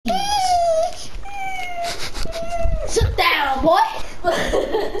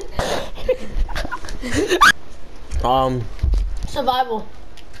Survival.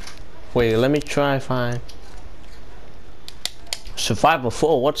 Wait, let me try find Survival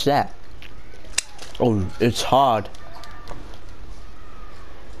 4. What's that? Oh, it's hard.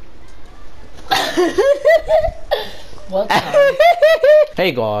 What's hard?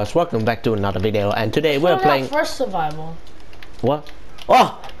 Hey guys, welcome back to another video, and today we're playing first survival. What?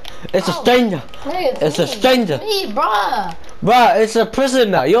 Oh, it's a stranger. Hey, it's a stranger. Me, bruh. Bruh, it's a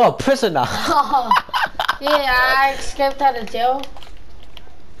prisoner. You're a prisoner. Yeah, I escaped out of jail.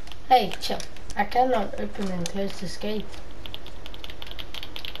 Hey, chill. I cannot open and close this gate.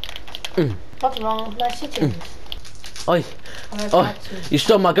 What's wrong with my settings? Oi. Oh, you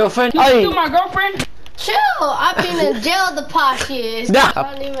stole my girlfriend? You stole my girlfriend? Chill! I've been in jail the past years. Nah. I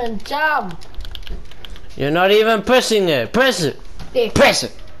can't even jump. You're not even pressing it. Press it. Yeah. Press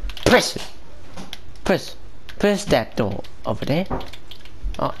it. Press it. Press that door over there.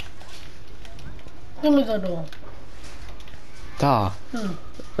 Oh. Give me the door. Da.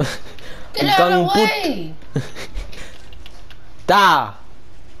 Get out of the way! Da.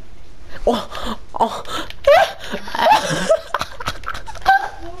 Oh. Oh.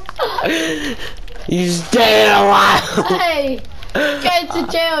 You stay a while. Hey! Go to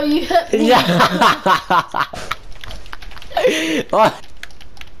jail, you hit me. Oh.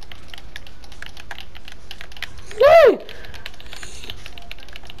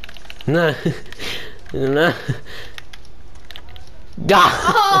 No. No. Da.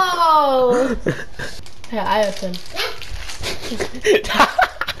 Oh! Yeah, I open.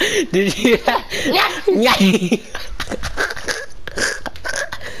 Did you?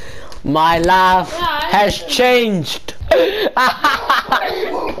 My life has changed.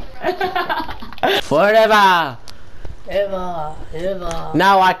 Forever. Ever.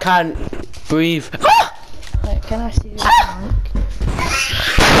 Now I can't breathe. Wait, can I see your mic?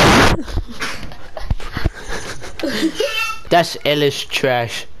 That's Ellis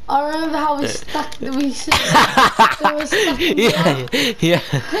trash. I remember how we stuck. We stuck. Yeah.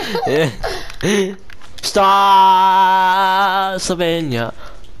 Star Slovenia.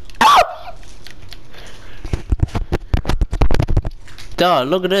 Duh,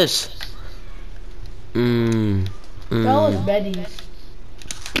 look at this. That was Betty's.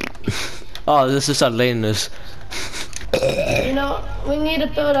 Oh, this is Elena's. You know, we need to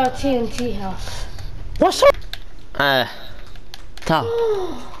build our TNT house. What's up? Ta.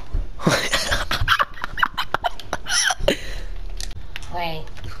 Hey.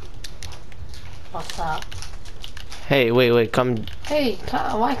 What's up? Hey, wait, come. Hey,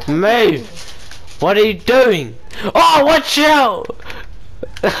 why can't Move! What are you doing? Oh, watch out!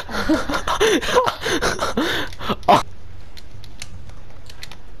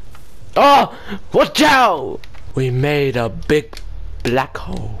 Oh, watch out! We made a big black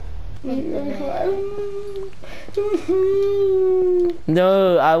hole.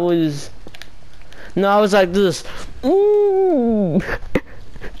 No, I was like this. Ooh.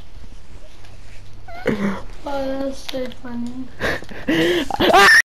 Oh, that's so funny.